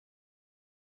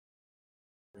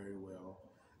very well,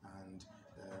 and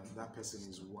that person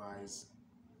is wise.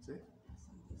 See?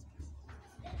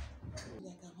 I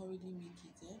can hurriedly make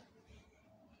it, eh?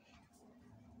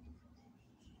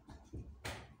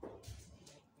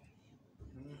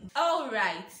 All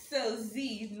right, so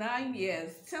Z, 9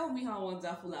 years. Tell me how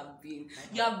wonderful I've been.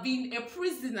 You have been a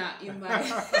prisoner in my.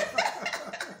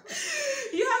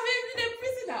 You have been a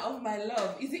prisoner of my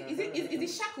love. Is it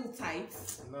shackle tight?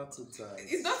 Not too tight.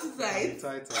 It's not too tight.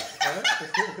 Tighter.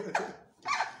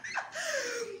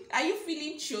 Are you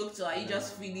feeling choked, or are you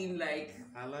just feeling like?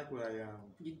 I like where I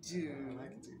am. You do. I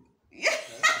like it.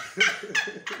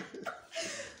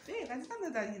 Babe, I just know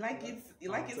that you like it. You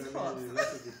like it hot. You like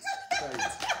it tight.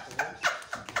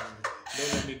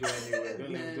 Don't let me go anywhere.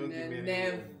 Don't give me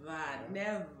anywhere.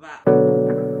 Never.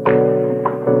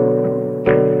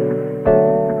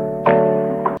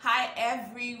 Hi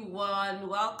everyone,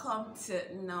 welcome to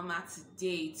Norma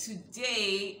Today.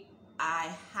 Today I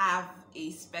have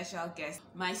a special guest.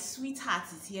 My sweetheart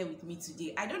is here with me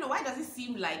today. I don't know, why does it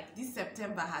seem like this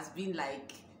September has been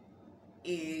like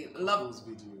a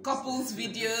couples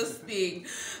videos thing?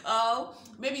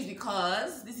 Maybe it's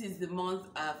because this is the month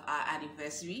of our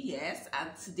anniversary, yes, and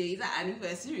today is our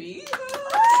anniversary.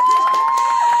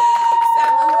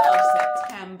 7th of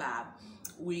September.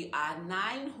 We are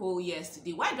 9 whole years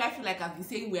today. Why do I feel like I've been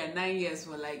saying we are 9 years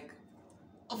for like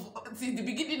since the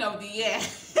beginning of the year?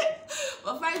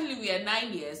 But finally we are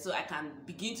 9 years, so I can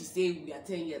begin to say we are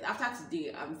 10 years. After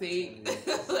today, I'm saying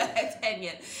we're 10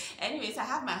 years. Anyways, I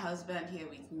have my husband here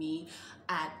with me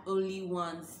at Only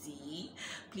One Z.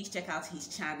 Please check out his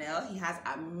channel. He has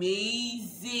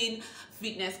amazing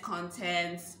fitness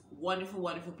content. Wonderful.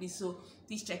 Please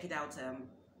check it out and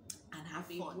have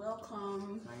fun.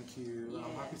 Welcome. Thank you. Yes.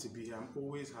 I'm happy to be here. I'm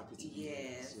always happy to be here.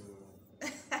 Yes. So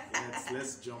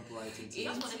let's jump right into it. I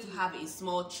just wanted to have a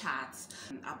small chat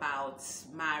about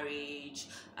marriage.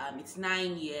 It's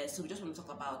 9 years, so we just want to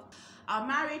talk about our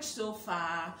marriage so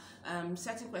far,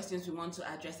 certain questions we want to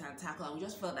address and tackle, and we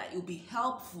just felt that it would be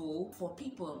helpful for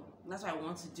people. That's why I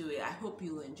want to do it. I hope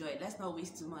you'll enjoy it. Let's not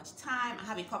waste too much time. I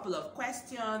have a couple of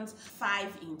questions,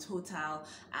 5 in total,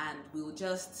 and we'll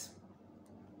just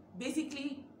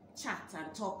basically chat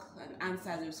and talk and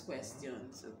answer those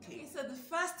questions. Okay, so the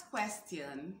first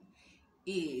question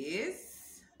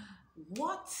is,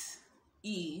 what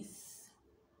is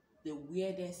the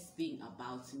weirdest thing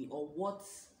about me? Or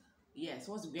what's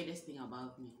the weirdest thing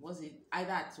about me? Was it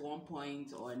either at one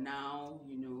point or now,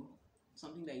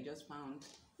 something that you just found?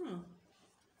 Yeah,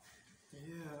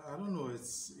 I don't know.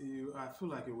 I feel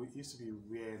like it used to be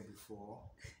weird before,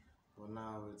 but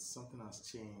now something has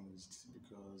changed,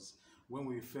 because when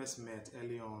we first met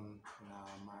early on in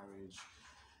our marriage,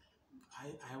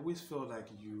 I always felt like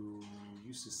you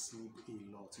used to sleep a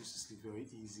lot. You used to sleep very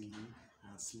easily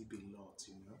and sleep a lot,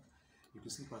 You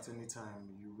could sleep at any time.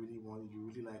 You really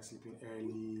like sleeping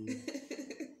early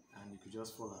and you could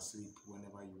just fall asleep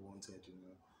whenever you wanted,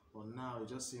 But now it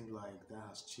just seems like that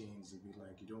has changed a bit,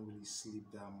 like you don't really sleep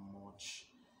that much,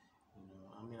 I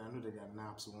mean, I know that there are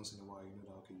naps once in a while,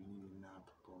 that, okay, you need a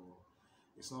nap, but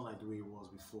it's not like the way it was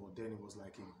before. Then it was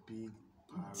like a big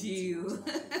deal. Like a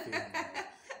thing,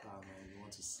 like, man, you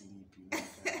want to sleep, kind of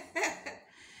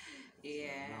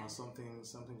Yeah. Now something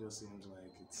just seems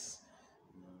like it's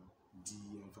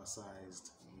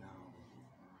de-emphasized now.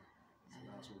 So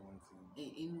that's one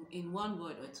thing. In one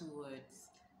word or 2 words,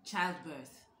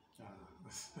 childbirth.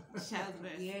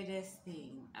 Childbirth. Weirdest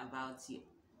thing about you.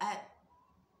 I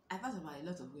thought about a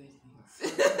lot of weird things.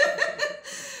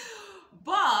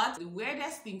 But the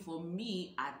weirdest thing for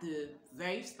me at the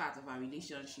very start of our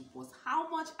relationship was how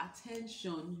much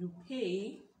attention you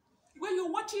pay when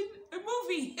you're watching a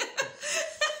movie.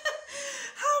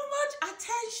 How much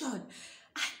attention?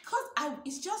 Because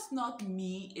it's just not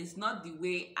me. It's not the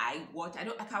way I watch. I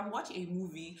can watch a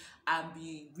movie and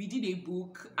be reading a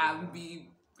book and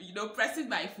be, pressing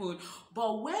my phone.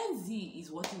 But when Z is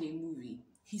watching a movie,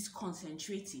 he's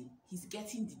concentrating, he's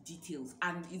getting the details,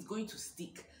 and it's going to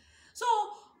stick. So,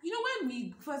 when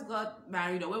we first got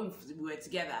married, or when we were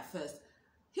together at first,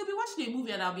 he'll be watching a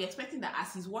movie and I'll be expecting that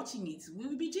as he's watching it,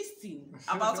 we'll be gisting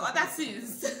about other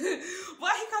things. But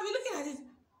he can be looking at it,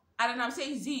 and then I'm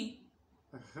saying, Z.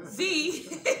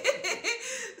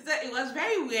 So it was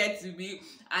very weird to me.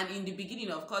 And in the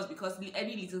beginning, of course, because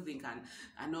any little thing can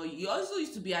annoy you. It also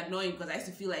used to be annoying because I used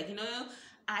to feel like,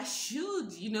 I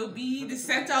should, be the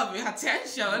center of your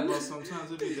attention. But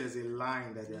sometimes maybe there's a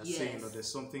line that they are Yes. saying, or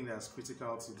there's something that's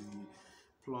critical to the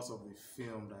plot of the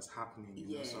film that's happening.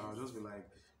 Yes. So I'll just be like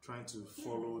trying to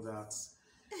follow that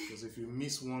Because if you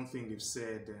miss one thing they've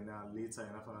said, then later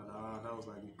enough, that was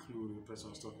like the clue the person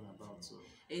was talking about. So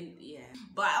yeah,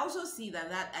 but I also see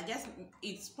that I guess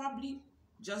it's probably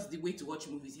just the way to watch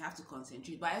movies. You have to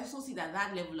concentrate, but I also see that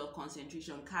level of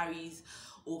concentration carries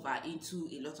over into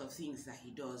a lot of things that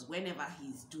he does. Whenever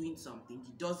he's doing something,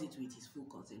 he does it with his full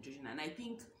concentration, and I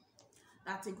think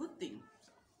that's a good thing.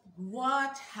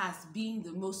 What has been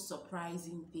the most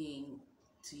surprising thing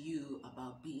to you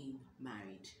about being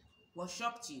married? What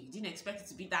shocked you? You didn't expect it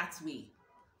to be that way,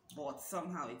 but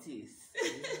somehow it is.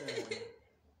 Yeah.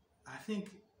 I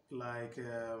think like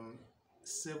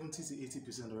 70 to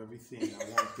 80% of everything I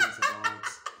want things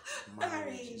about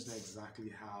marriage is not exactly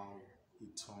how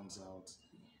it turns out,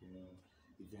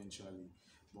 eventually.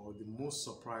 But the most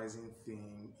surprising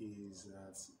thing is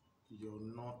that you're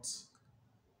not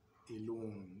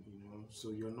alone, so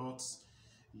you're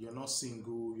not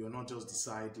single, you're not just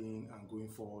deciding and going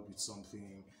forward with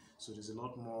something. So there's a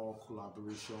lot more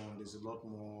collaboration, there's a lot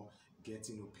more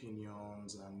getting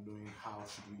opinions and knowing how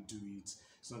should we do it.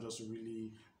 It's not just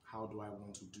really how do I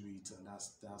want to do it, and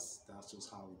that's just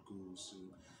how it goes. So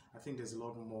I think there's a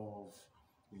lot more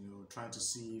of trying to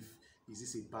see if is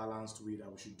this a balanced way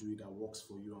that we should do it that works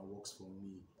for you and works for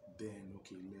me. Then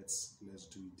okay, let's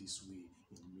do it this way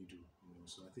in the middle.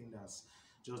 So I think that's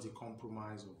just the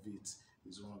compromise of it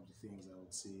is one of the things I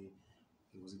would say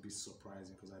it was a bit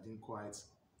surprising because I didn't quite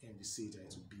envisage it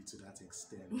to be to that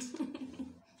extent.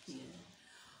 Yeah.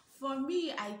 For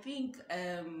me, I think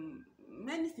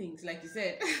many things, like you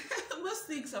said, most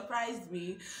things surprised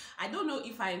me. I don't know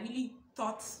if I really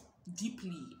thought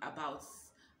deeply about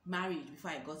marriage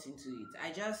before I got into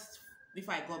it.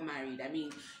 Before I got married, I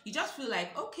mean, you just feel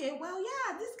like, okay, well,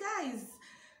 yeah, this guy is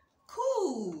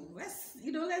cool. Let's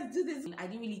do this. I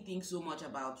didn't really think so much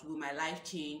about will my life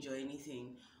change or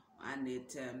anything, and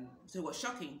so it was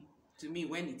shocking to me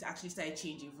when it actually started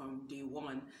changing from day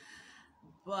one.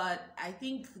 But I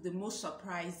think the most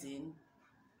surprising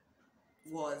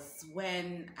was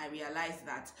when I realized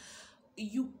that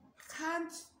you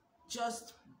can't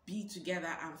just be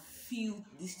together and feel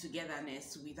this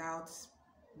togetherness without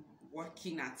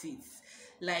working at it.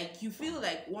 Like, you feel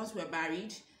like once we're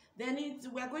married, then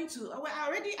we're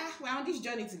on this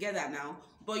journey together now,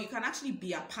 but you can actually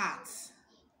be apart.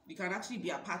 You can actually be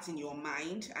apart in your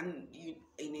mind and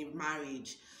in a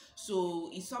marriage. So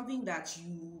it's something that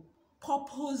you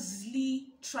purposely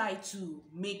try to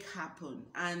make happen.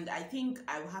 And I think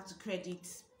I will have to credit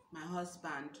my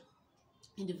husband.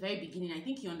 In the very beginning, I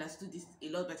think he understood this a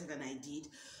lot better than I did,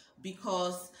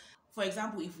 because for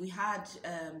example, if we had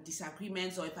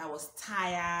disagreements or if I was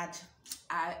tired,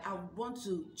 I want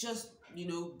to just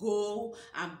go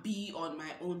and be on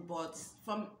my own, but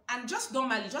just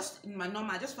in my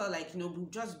normal, I just felt like we'll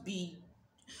just be.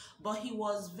 But he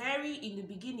was very, in the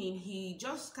beginning, he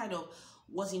just kind of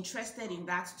was interested in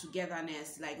that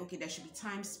togetherness, like, okay, there should be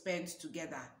time spent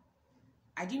together.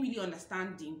 I didn't really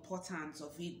understand the importance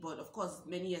of it, but of course,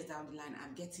 many years down the line,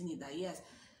 I'm getting it that yes,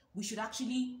 we should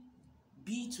actually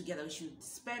be together, we should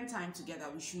spend time together,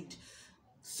 we should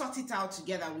sort it out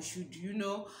together, we should,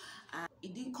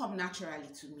 it didn't come naturally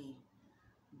to me.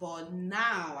 But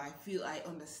now I feel I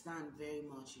understand very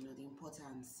much, the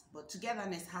importance. But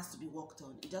togetherness has to be worked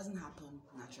on. It doesn't happen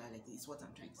naturally. It's what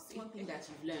I'm trying to say. One thing that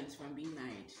you've learned from being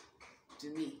married to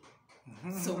me.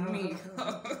 So me.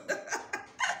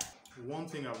 One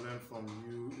thing I've learned from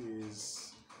you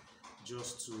is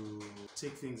just to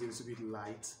take things a little bit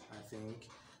light, I think.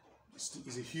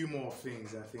 It's a humor of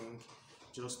things, I think.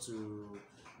 Just to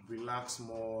relax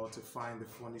more, to find the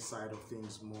funny side of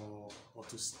things more, or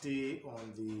to stay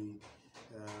on the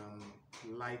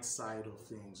light side of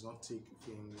things, not take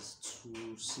things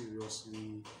too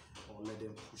seriously or let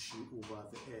them push you over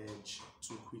the edge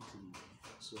too quickly.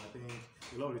 So I think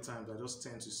a lot of the times I just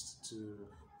tend to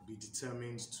be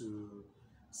determined to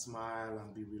smile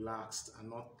and be relaxed and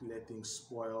not let things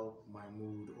spoil my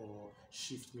mood or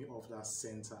shift me off that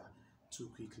center too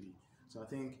quickly. So I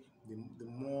think the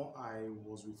more I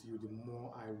was with you, the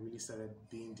more I really started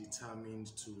being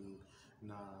determined to,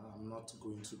 I'm not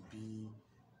going to be,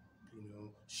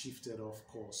 shifted off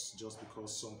course just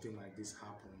because something like this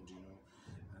happened,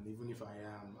 And even if I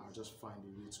am, I'll just find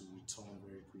a way to return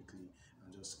very quickly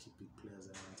and just keep it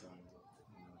pleasant and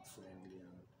friendly.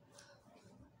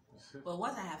 But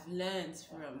what I have learned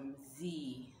from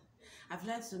Z, I've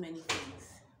learned so many things.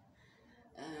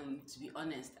 To be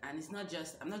honest, and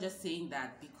I'm not just saying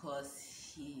that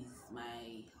because he's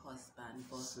my husband,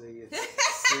 but say it.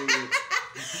 Say it.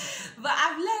 But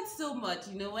I've learned so much,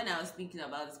 when I was thinking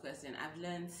about this question, I've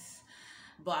learned,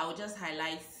 but I will just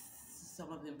highlight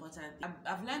some of the important things.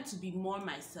 I've learned to be more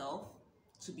myself,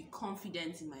 to be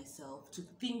confident in myself, to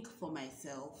think for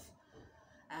myself,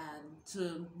 and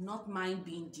to not mind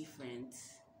being different.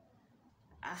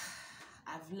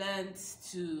 I've learned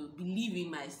to believe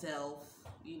in myself.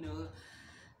 You know,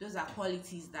 those are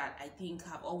qualities that I think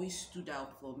have always stood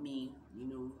out for me, you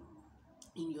know,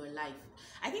 in your life.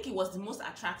 I think it was the most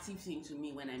attractive thing to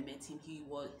me when I met him. He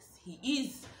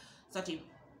is such a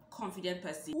confident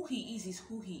person. Who he is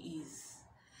who he is.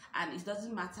 And it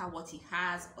doesn't matter what he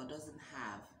has or doesn't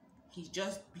have. He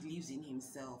just believes in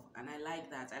himself. And I like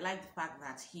that. I like the fact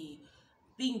that he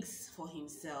thinks for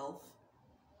himself.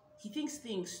 He thinks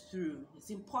things through. It's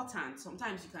important.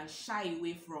 Sometimes you can shy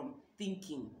away from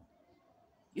thinking.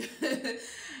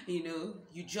 You know,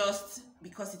 you just,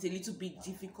 because it's a little bit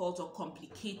difficult or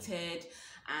complicated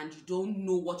and you don't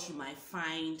know what you might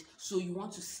find, so you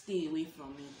want to stay away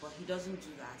from it. But he doesn't do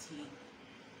that. He,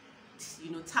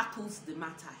 you know, tackles the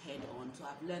matter head on. So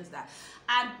I've learned that.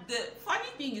 And the funny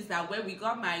thing is that when we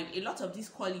got married, a lot of these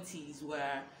qualities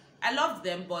were, I loved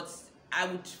them, but I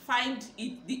would find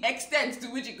it, the extent to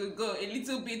which it could go, a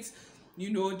little bit, you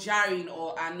know, jarring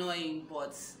or annoying.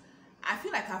 But I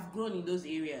feel like I've grown in those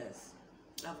areas.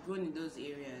 I've grown in those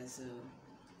areas. So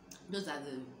those are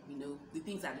the, you know, the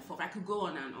things at the forefront. I could go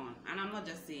on. And I'm not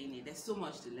just saying it. There's so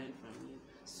much to learn from you.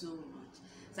 So much.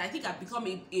 So I think I've become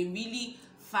a really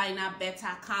finer, better,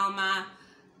 calmer,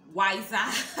 wiser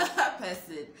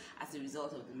person as a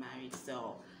result of the marriage.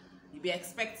 So you'll be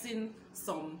expecting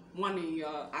some money in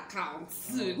your account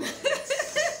soon.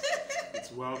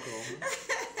 It's welcome.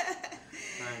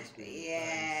 Thanks, babe.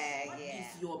 Yeah, Thanks. What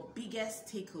is your biggest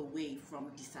takeaway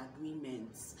from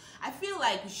disagreements? I feel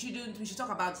like we should talk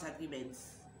about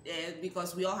disagreements.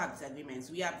 Because we all have disagreements.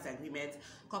 We have disagreements.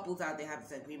 Couples out there have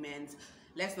disagreements.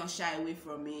 Let's not shy away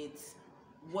from it.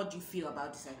 What do you feel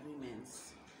about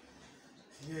disagreements?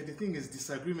 Yeah, the thing is,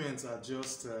 disagreements are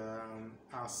just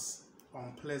as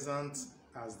unpleasant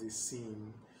as they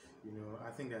seem. You know,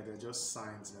 I think that they're just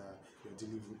signs that you're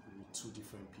dealing with two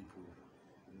different people.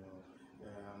 You know,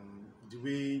 the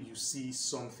way you see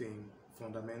something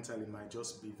fundamentally might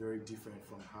just be very different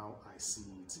from how I see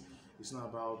it. It's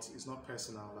not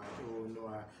personal, like, oh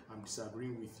no, I'm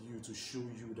disagreeing with you to show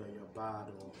you that you're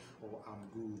bad or I'm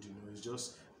good. You know, it's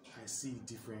just, I see it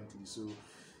differently. So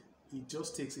it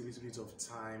just takes a little bit of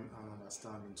time and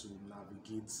understanding to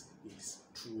navigate it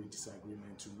through a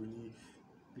disagreement, to really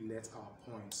let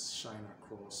our points shine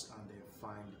across and then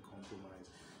find the compromise.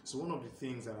 So one of the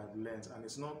things that I've learned, and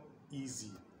it's not easy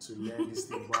to learn this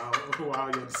thing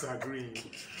while you're disagreeing,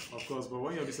 of course, but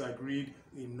when you're disagreed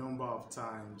a number of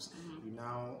times, you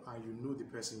know the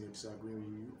person you're disagreeing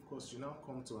with, of course, you now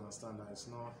come to understand that it's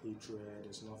not hatred,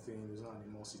 there's not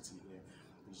animosity here.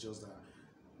 It's just that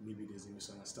maybe there's a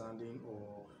misunderstanding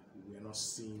or we're not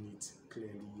seeing it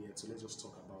clearly yet. So let's just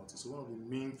talk about it. So one of the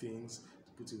main things,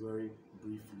 to put it very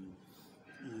briefly,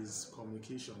 is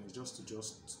communication. Is just to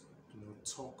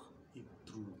talk it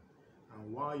through.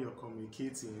 And while you're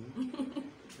communicating,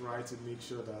 try to make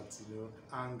sure that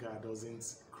anger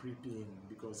doesn't creep in,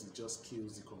 because it just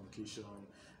kills the communication.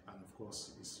 And of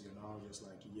course, you're now just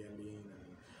like yelling.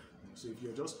 And so if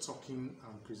you're just talking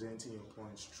and presenting your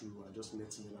points through and just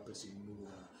letting the other person know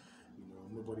that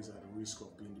nobody's at risk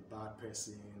of being the bad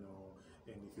person or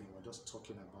anything, we're just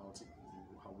talking about it,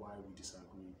 why we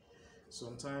disagree.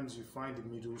 Sometimes you find the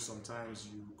middle, sometimes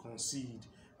you concede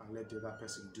and let the other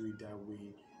person do it that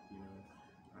way,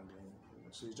 and then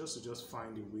so it's just to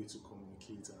find a way to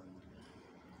communicate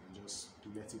and just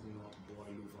let it not boil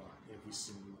over every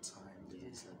single time there's a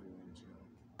disagreement.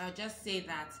 I'll just say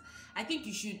that I think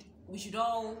we should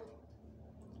all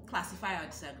classify our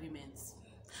disagreements.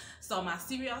 Some are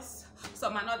serious,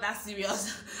 some are not that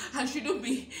serious, and shouldn't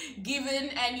be given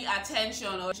any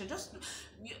attention, or should just,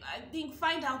 I think,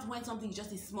 find out when something is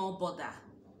just a small bother.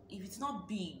 If it's not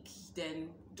big, then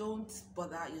don't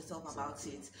bother yourself about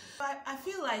it. But I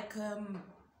feel like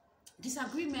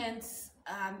disagreements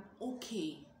are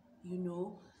okay,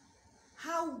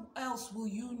 How else will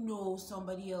you know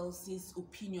somebody else's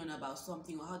opinion about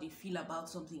something or how they feel about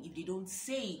something if they don't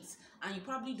say it? And you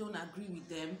probably don't agree with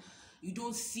them. You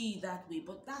don't see it that way,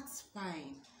 but that's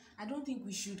fine. I don't think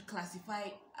we should classify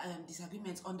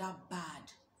disagreements under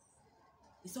bad.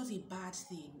 It's not a bad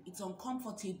thing. It's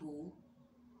uncomfortable,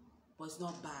 but it's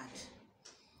not bad.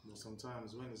 But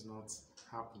sometimes when it's not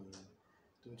happening,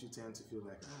 don't you tend to feel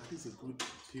like, this is a good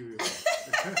period? This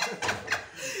is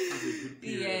a good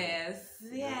period. Yes.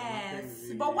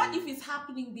 Really... But what if it's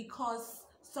happening because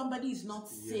somebody is not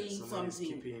saying something?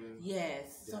 Keeping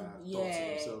yes. Thoughts to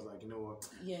themselves, like,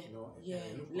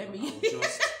 let me.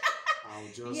 I'll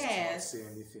just not say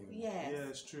anything. Yeah,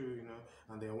 it's true, you know.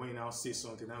 And then when you now say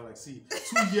something, I'm like, see,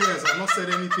 2 years I've not said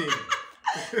anything.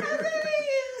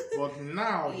 But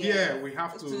now, we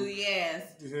have to. To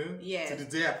the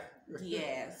death.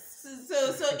 Yes.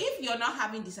 So if you're not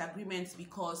having disagreements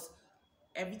because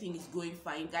everything is going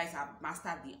fine, you guys have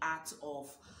mastered the art of,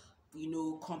 you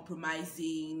know,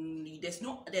 compromising. There's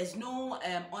no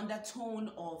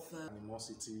undertone of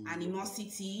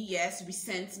animosity, yes,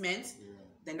 resentment.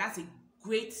 Then that's a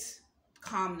great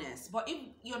calmness. But if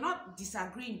you're not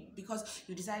disagreeing because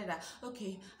you decided that,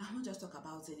 okay, I won't just talk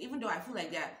about it, even though I feel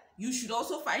like that you should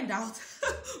also find out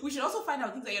we should also find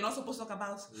out things that you're not supposed to talk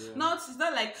about. It's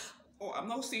not like, oh, I'm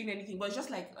not saying anything, but it's just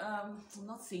like I'm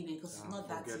not saying it because it's not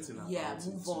that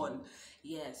move on.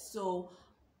 So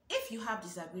if you have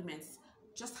disagreements,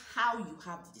 just how you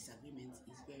have the disagreements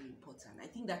is very important. I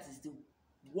think that is the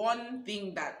one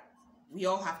thing that we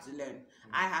all have to learn.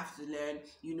 I have to learn,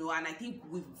 you know, and I think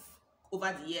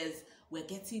over the years we're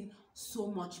getting so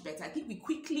much better. I think we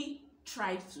quickly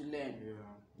tried to learn.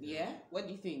 What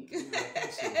do you think? I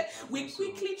think so. We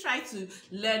quickly tried to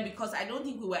learn because I don't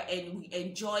think we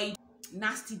enjoyed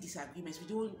nasty disagreements.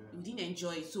 We didn't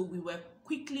enjoy it, so we were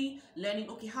quickly learning,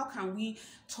 okay, how can we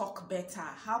talk better?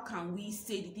 How can we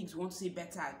say the things we want to say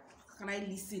better? How can I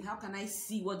listen? How can I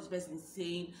see what this person is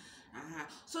saying?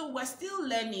 So we're still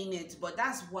learning it, but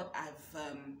that's what I've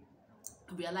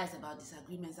realized about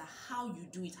disagreements, are how you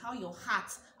do it, how your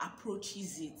heart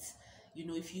approaches it. You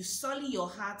know, if you sully your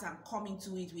heart and come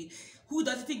into it with, who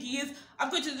does he think he is? I'm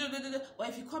going to do. But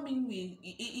if you come in with,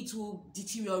 it will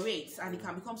deteriorate and it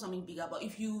can become something bigger. But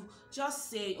if you just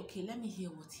say, okay, let me hear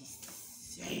what he's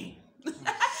saying.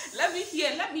 let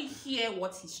me hear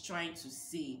what he's trying to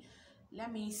say.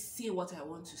 Let me say what I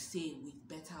want to say with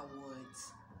better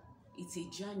words. It's a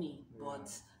journey, but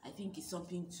I think it's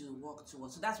something to work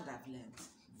towards. So that's what I've learned.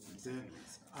 Then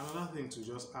another thing to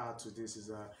just add to this is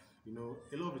that, you know,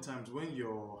 a lot of the times when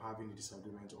you're having a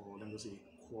disagreement, or let me say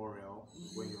quarrel,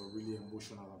 when you're really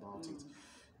emotional about it,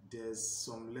 there's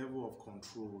some level of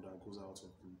control that goes out of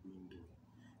the window,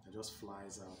 that just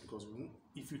flies out. Because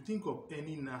if you think of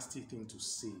any nasty thing to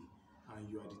say and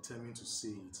you are determined to say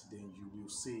it, then you will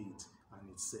say it and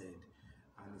it's said,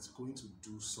 and it's going to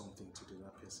do something to the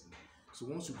other person. So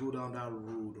once you go down that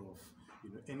road of, you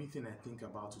know, anything I think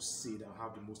about to say that will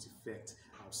have the most effect,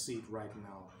 I'll say it right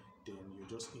now, then you're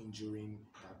just injuring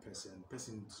that person. The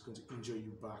person is going to injure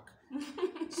you back.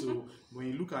 So when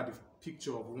you look at the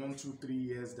picture of 1, 2, 3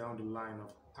 years down the line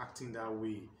of acting that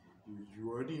way,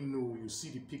 you already know, you see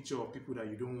the picture of people that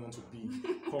you don't want to be,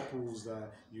 couples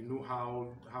that you know how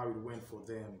it went for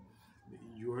them.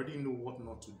 You already know what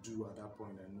not to do at that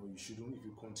point. I know you shouldn't. If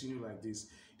you continue like this,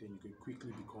 then you can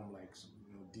quickly become like,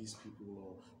 you know, these people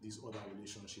or these other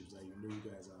relationships that you know you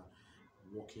guys are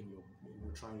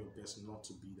trying your best not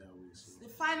to be that way. So the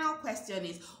final question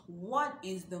is, what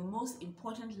is the most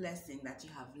important lesson that you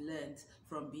have learned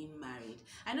from being married?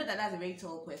 I know that that's a very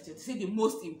tall question to say the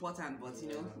most important, but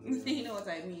you know what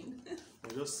I mean.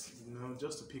 Just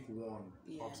to pick one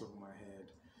off the top of my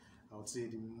head, I would say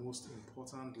the most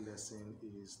important lesson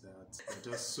is that there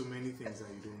are just so many things that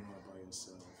you don't know about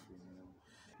yourself.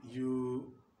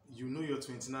 You know your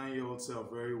 29-year-old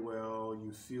self very well.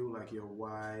 You feel like you're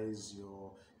wise,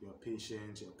 you're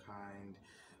patient, you're kind.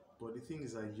 But the thing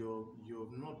is that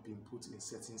you've not been put in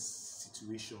certain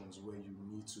situations where you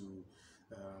need to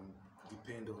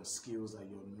depend on skills that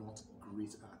you're not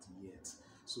great at yet.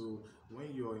 So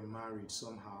when you're in marriage,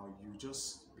 somehow you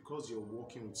just, because you're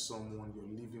working with someone,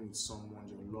 you're living with someone,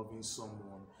 you're loving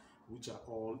someone, which are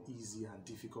all easy and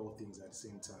difficult things at the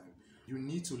same time, you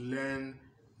need to learn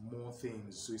more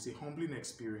things. So it's a humbling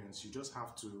experience. You just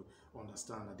have to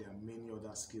understand that there are many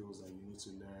other skills that you need to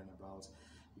learn about,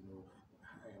 you know,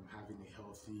 having a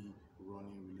healthy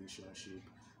running relationship.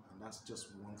 And that's just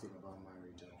one thing about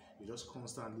marriage. You're just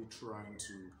constantly trying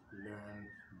to learn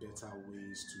better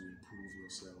ways to improve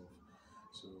yourself.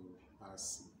 So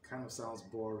as it kind of sounds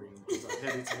boring, because I've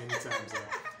heard it many times that,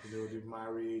 you know, the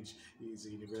marriage is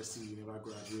a university you never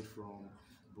graduate from.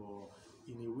 But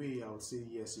in a way, I would say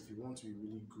yes, if you want to be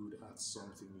really good at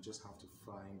something, you just have to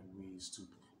find ways to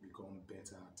become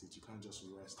better at it. You can't just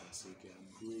rest and say, okay, I'm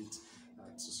great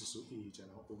at so age and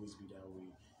I'll always be that way.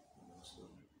 You know, so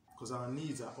because our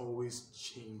needs are always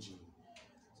changing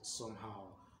somehow.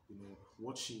 You know,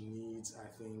 what she needs, I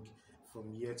think,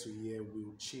 from year to year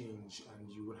will change, and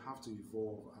you will have to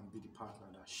evolve and be the partner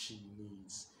that she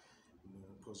needs. You know,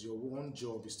 because your one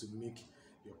job is to make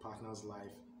your partner's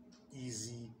life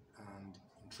easy and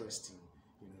interesting.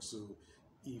 You know, so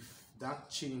if that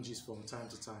changes from time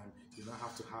to time, you now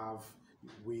have to have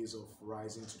ways of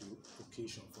rising to the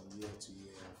occasion from year to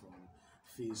year, from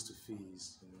phase to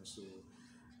phase. So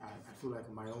I feel like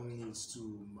my own needs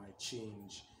too might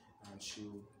change, and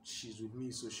she's with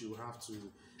me, so she'll have to.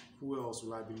 Who else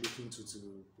will I be looking to? So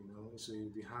it'll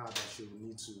be hard that she'll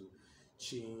need to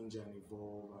change and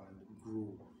evolve and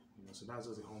grow. So that's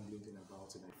just a humbling thing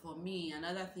about it. For me,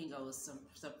 another thing that was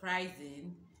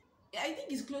surprising, I think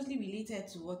it's closely related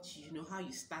to what how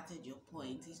you started your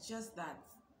point. It's just that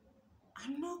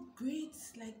I'm not great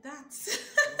like that.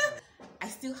 I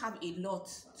still have a lot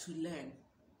to learn.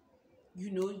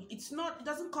 It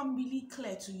doesn't come really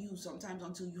clear to you sometimes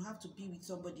until you have to be with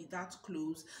somebody that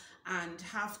close and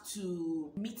have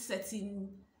to meet certain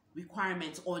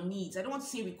requirements or needs. I don't want to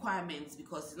say requirements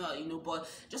because but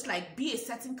just like be a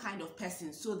certain kind of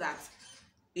person so that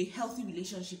a healthy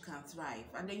relationship can thrive.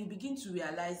 And then you begin to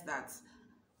realize that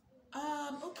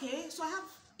okay, so I have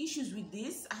issues with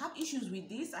this, I have issues with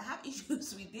this, I have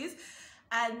issues with this.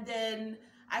 And then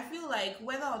I feel like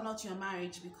whether or not your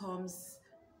marriage becomes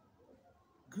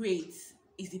great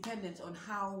is dependent on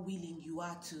how willing you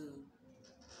are to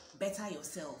better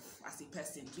yourself as a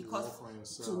person, because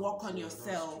to work on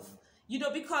yourself,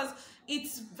 because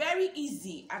it's very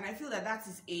easy, and I feel that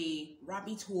is a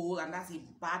rabbit hole, and that's a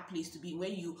bad place to be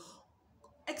when you,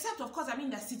 except of course,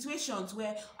 there's situations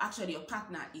where actually your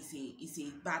partner is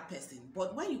a bad person.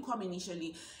 But when you come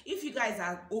initially, if you guys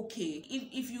are okay,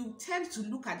 if you tend to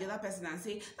look at the other person and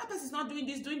say that person is not doing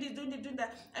this, doing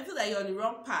that, I feel that you're on the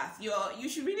wrong path. You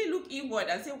should really look inward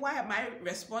and say, why am I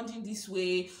responding this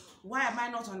way? Why am I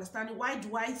not understanding? Why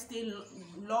do I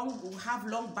have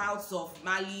long bouts of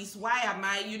malice? Why am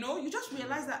I, you just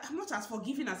realize that I'm not as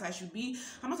forgiving as I should be.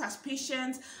 I'm not as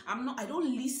patient. I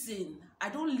don't listen.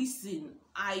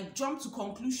 I jump to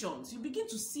conclusions. You begin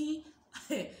to see,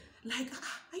 like,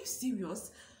 are you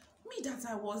serious? Me that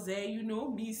I was there,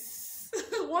 miss.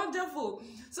 Wonderful.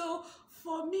 So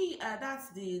for me, that's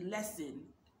the lesson.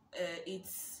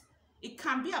 It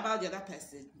can be about the other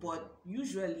person, but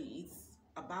usually it's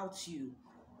about you.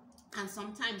 And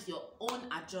sometimes your own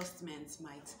adjustments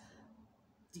might,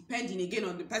 depending again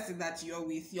on the person that you're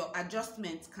with, your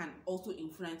adjustments can also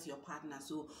influence your partner.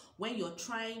 So when you're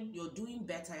doing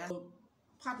better, your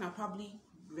partner probably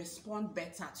respond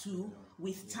better too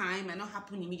with time, and not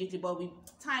happen immediately, but with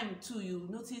time too, you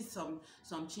notice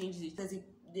some changes.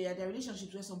 There are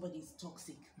relationships where somebody is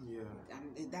toxic,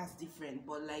 and that's different.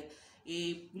 But like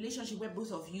a relationship where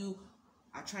both of you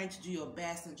are trying to do your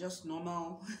best and just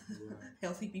normal,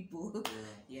 healthy people,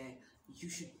 you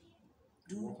should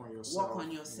work on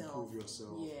yourself, improve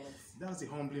yourself. Yes, that's the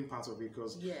humbling part of it,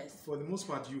 because for the most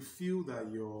part you feel that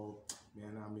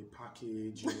I'm a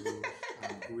package,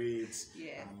 I'm great,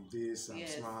 I'm this, I'm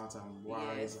smart, I'm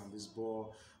wise, I'm this, but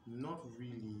not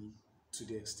really to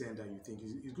the extent that you think.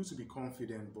 It's good to be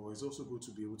confident, but it's also good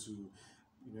to be able to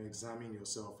examine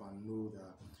yourself and know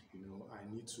that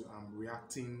I'm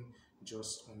reacting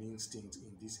just on instinct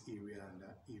in this area and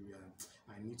that area.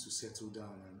 I need to settle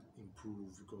down and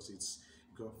improve, because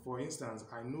for instance,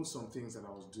 I know some things that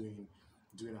I was doing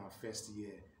during our first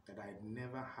year that I'd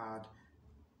never had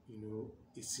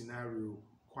a scenario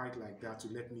quite like that to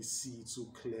let me see it so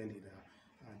clearly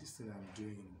that this thing I'm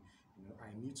doing, I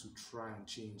need to try and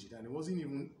change it. And it wasn't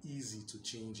even easy to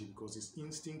change it, because it's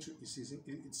instinct.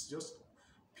 It's just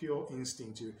pure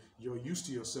instinct. You're used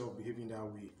to yourself behaving that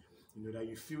way, that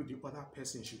you feel the other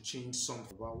person should change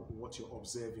something about what you're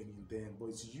observing in them, but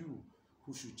it's you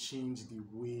who should change the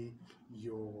way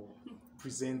you're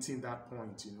presenting that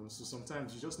point. So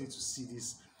sometimes you just need to see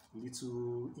these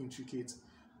little intricate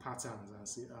patterns and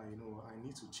say, I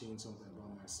need to change something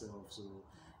about myself. So,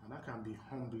 and that can be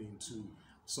humbling too.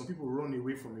 Some people run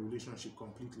away from a relationship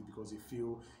completely because they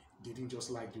feel they didn't just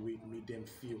like the way it made them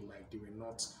feel like they were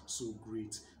not so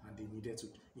great and they needed to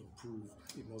improve.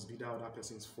 It must be that other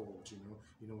person's fault,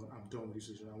 I'm done with this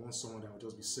relationship. I want someone that will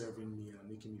just be serving me and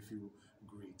making me feel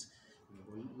great.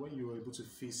 But when you're able to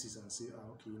face it and say,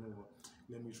 okay,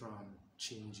 let me try and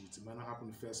change it. It might not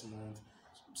happen the first month,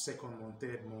 second month,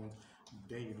 third month,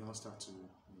 then you now start to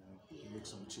make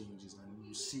some changes, and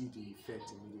you see the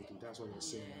effect immediately. That's what you're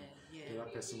saying. The other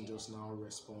person just now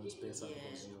responds better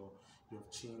because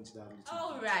you've changed that little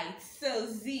All right, so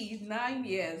Z, 9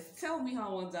 years. Tell me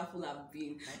how wonderful I've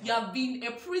been. You have been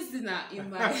a prisoner in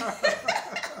my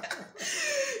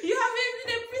you have been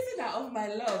a prisoner of my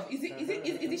love. Is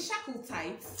it shackle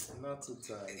tight? Not too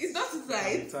tight. It's not too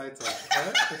tight. Tighter.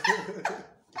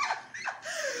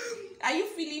 Are you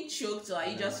feeling choked, or are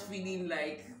you just feeling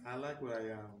like... I like where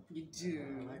I am. You do.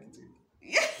 I like it.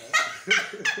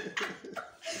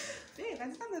 Babe, I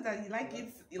understand that you like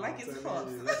it. You like it hot.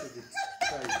 You like it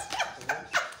tight.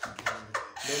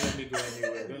 go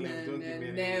anywhere. Don't give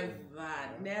me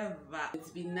never. It's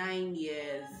been 9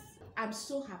 years. I'm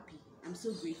so happy. I'm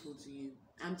so grateful to you.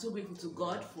 I'm so grateful to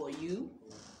God for you.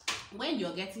 When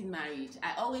you're getting married,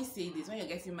 I always say this, when you're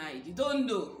getting married, you don't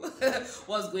know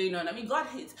what's going on. I mean, God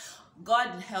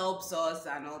helps us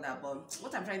and all that, but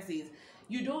what I'm trying to say is,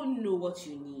 you don't know what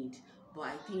you need, but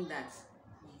I think that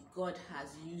God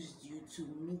has used you to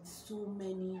meet so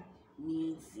many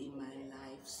needs in my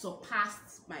life,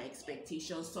 surpassed my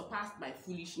expectations, surpassed my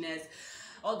foolishness,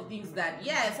 all the things that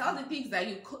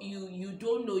you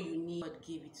don't know you need. God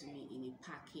gave it to me in a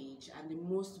package, and the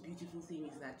most beautiful thing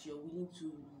is that you're willing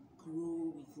to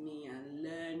grow with me and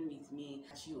learn with me.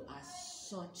 You are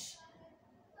such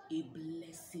a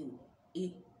blessing,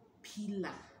 a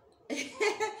pillar.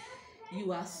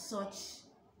 You are such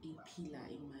a pillar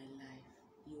in my life.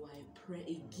 You are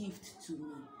a gift to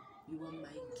me. You are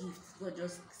my gift. God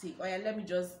just say, oh yeah, let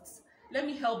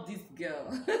me help this girl.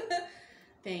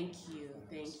 Thank you,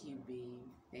 babe. Thank you.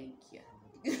 Thank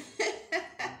you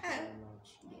very much.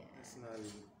 Yeah.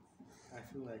 Personally, I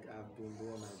feel like I've been the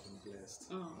one I've been blessed.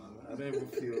 Oh. I don't even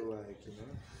feel like,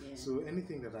 Yeah. So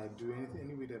anything that I do,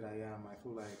 any way that I am, I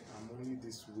feel like I'm only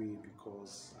this way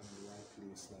because I'm in the right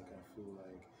place. Like I feel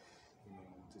like,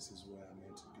 this is where I'm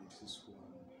meant to be. This is who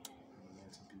I'm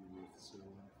meant to be with. So I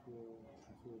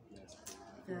feel blessed.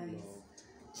 I feel Guys,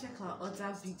 loved. check our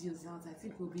other videos out. I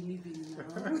think we'll be leaving now.